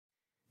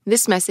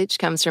This message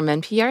comes from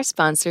NPR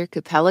sponsor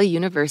Capella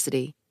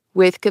University.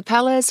 With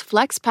Capella's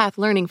FlexPath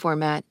learning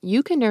format,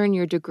 you can earn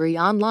your degree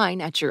online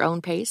at your own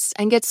pace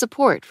and get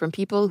support from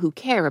people who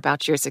care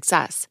about your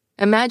success.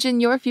 Imagine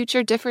your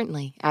future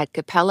differently at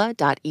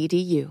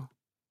capella.edu.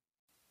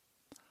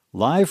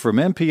 Live from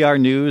NPR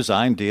News,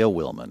 I'm Dale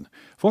Willman.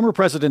 Former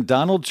President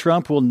Donald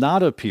Trump will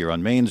not appear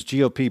on Maine's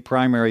GOP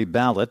primary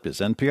ballot.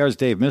 As NPR's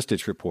Dave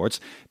Mistich reports,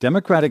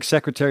 Democratic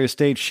Secretary of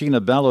State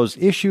Sheena Bellows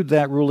issued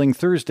that ruling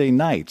Thursday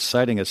night,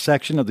 citing a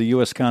section of the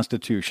U.S.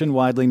 Constitution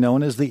widely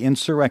known as the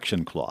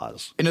Insurrection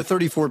Clause. In a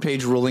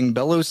 34-page ruling,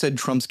 Bellows said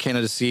Trump's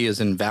candidacy is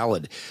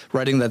invalid,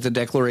 writing that the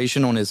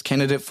declaration on his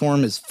candidate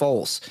form is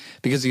false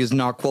because he is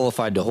not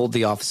qualified to hold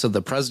the office of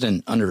the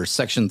president under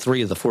Section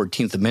 3 of the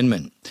 14th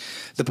Amendment.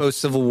 The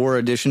post-Civil War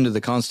addition to the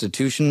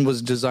Constitution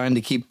was designed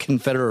to keep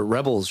Confederate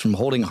rebels from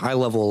holding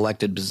high-level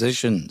elected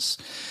positions.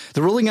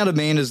 The ruling out of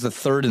Maine is the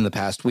third in the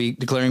past week,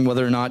 declaring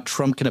whether or not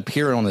Trump can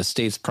appear on the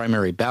state's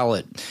primary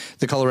ballot.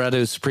 The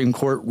Colorado Supreme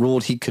Court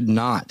ruled he could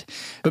not,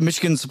 but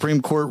Michigan's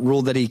Supreme Court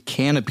ruled that he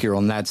can appear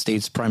on that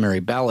state's primary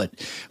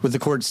ballot, with the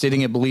court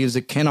stating it believes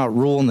it cannot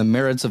rule on the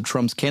merits of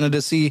Trump's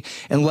candidacy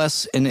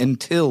unless and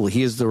until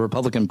he is the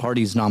Republican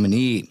Party's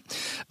nominee.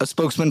 A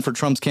spokesman for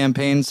Trump's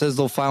campaign says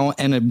they'll file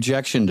an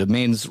objection to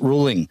Maine's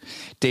ruling.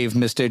 Dave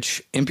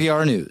Mistich,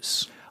 NPR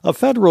News. A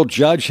federal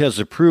judge has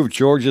approved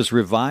Georgia's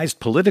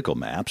revised political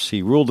maps.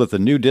 He ruled that the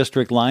new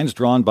district lines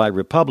drawn by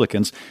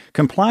Republicans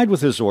complied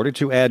with his order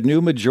to add new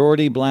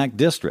majority black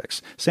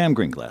districts. Sam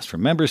Greenglass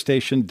from member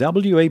station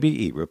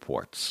WABE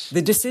reports.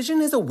 The decision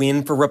is a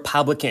win for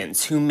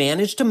Republicans, who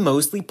managed to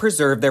mostly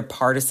preserve their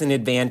partisan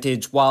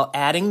advantage while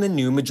adding the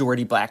new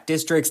majority black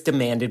districts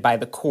demanded by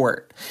the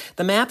court.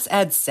 The maps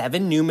add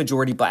 7 new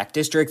majority black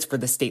districts for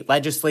the state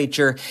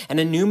legislature and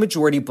a new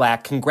majority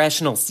black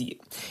congressional seat.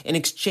 In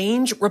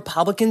exchange,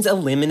 Republicans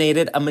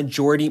eliminated a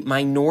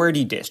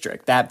majority-minority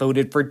district that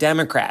voted for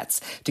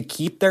Democrats to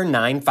keep their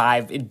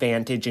 9-5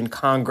 advantage in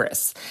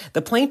Congress.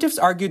 The plaintiffs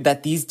argued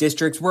that these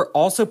districts were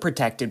also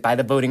protected by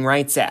the Voting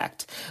Rights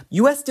Act.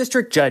 U.S.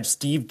 District Judge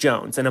Steve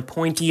Jones, an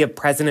appointee of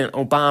President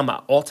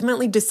Obama,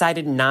 ultimately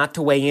decided not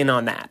to weigh in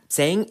on that,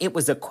 saying it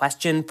was a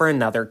question for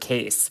another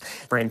case.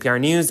 For NPR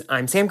News,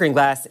 I'm Sam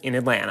Greenglass in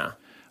Atlanta.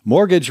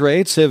 Mortgage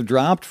rates have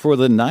dropped for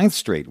the 9th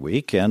straight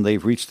week, and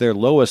they've reached their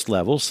lowest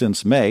level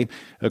since May.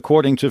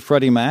 According to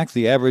Freddie Mac,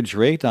 the average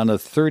rate on a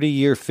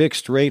 30-year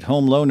fixed-rate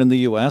home loan in the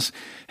U.S.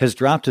 has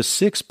dropped to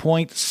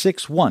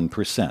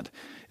 6.61%.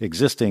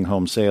 Existing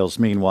home sales,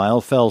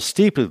 meanwhile, fell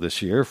steeply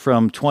this year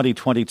from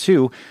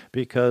 2022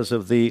 because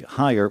of the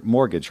higher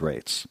mortgage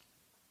rates.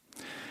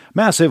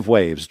 Massive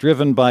waves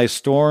driven by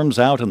storms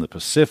out in the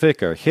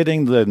Pacific are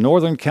hitting the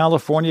Northern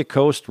California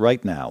coast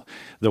right now.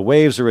 The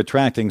waves are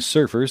attracting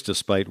surfers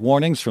despite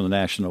warnings from the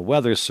National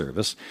Weather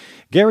Service.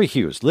 Gary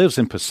Hughes lives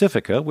in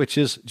Pacifica, which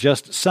is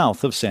just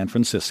south of San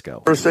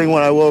Francisco. First thing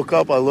when I woke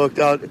up, I looked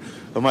out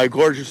at my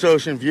gorgeous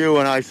ocean view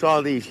and I saw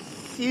these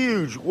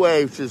huge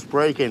waves just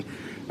breaking.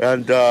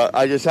 And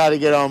I just had to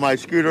get on my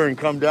scooter and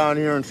come down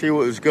here and see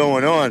what was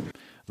going on.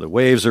 The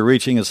waves are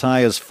reaching as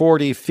high as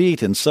 40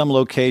 feet in some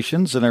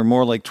locations and are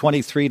more like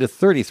 23 to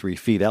 33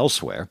 feet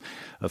elsewhere.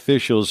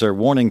 Officials are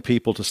warning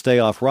people to stay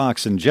off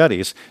rocks and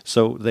jetties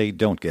so they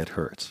don't get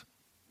hurt.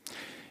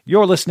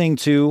 You're listening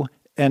to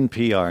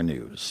NPR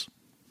News.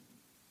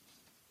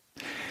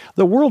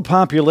 The world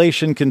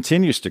population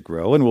continues to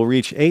grow and will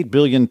reach 8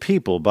 billion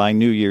people by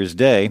New Year's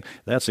Day.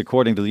 That's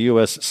according to the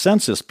U.S.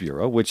 Census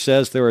Bureau, which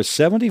says there are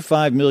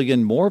 75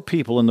 million more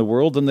people in the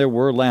world than there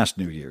were last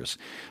New Year's.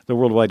 The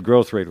worldwide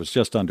growth rate was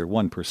just under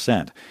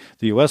 1%.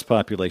 The U.S.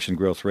 population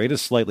growth rate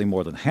is slightly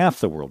more than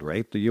half the world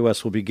rate. The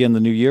U.S. will begin the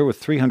new year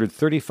with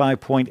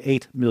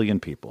 335.8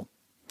 million people.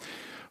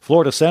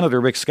 Florida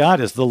Senator Rick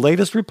Scott is the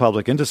latest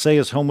Republican to say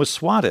his home was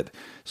swatted.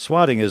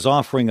 Swatting is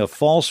offering a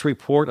false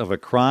report of a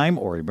crime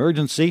or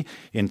emergency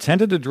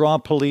intended to draw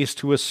police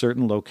to a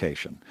certain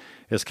location.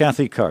 As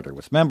Kathy Carter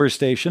with member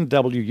station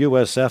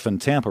WUSF in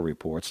Tampa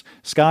reports,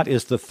 Scott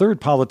is the third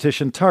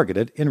politician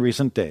targeted in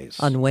recent days.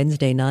 On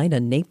Wednesday night,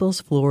 a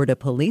Naples, Florida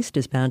police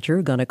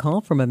dispatcher got a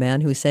call from a man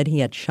who said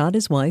he had shot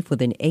his wife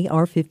with an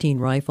AR-15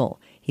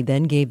 rifle. He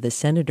then gave the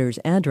senator's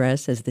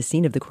address as the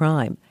scene of the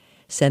crime.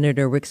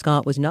 Senator Rick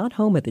Scott was not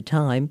home at the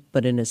time,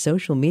 but in a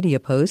social media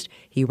post,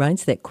 he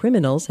writes that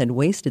criminals had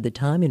wasted the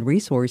time and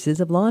resources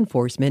of law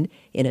enforcement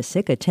in a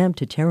sick attempt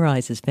to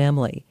terrorize his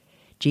family.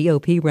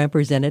 GOP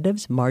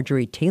Representatives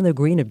Marjorie Taylor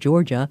Greene of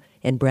Georgia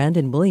and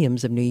Brandon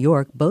Williams of New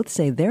York both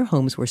say their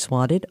homes were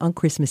swatted on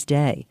Christmas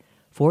Day.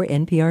 For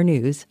NPR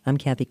News, I'm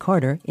Kathy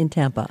Carter in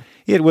Tampa.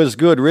 It was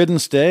Good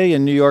Riddance Day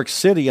in New York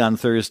City on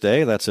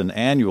Thursday. That's an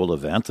annual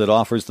event that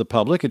offers the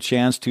public a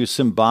chance to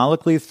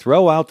symbolically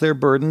throw out their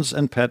burdens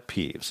and pet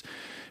peeves.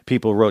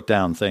 People wrote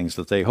down things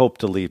that they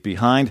hoped to leave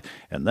behind,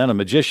 and then a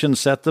magician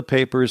set the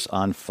papers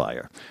on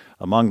fire.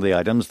 Among the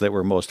items that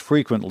were most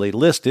frequently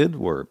listed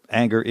were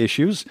anger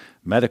issues,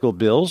 medical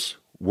bills,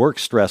 work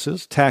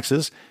stresses,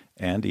 taxes,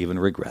 and even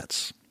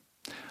regrets.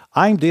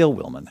 I'm Dale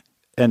Willman,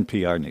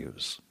 NPR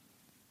News.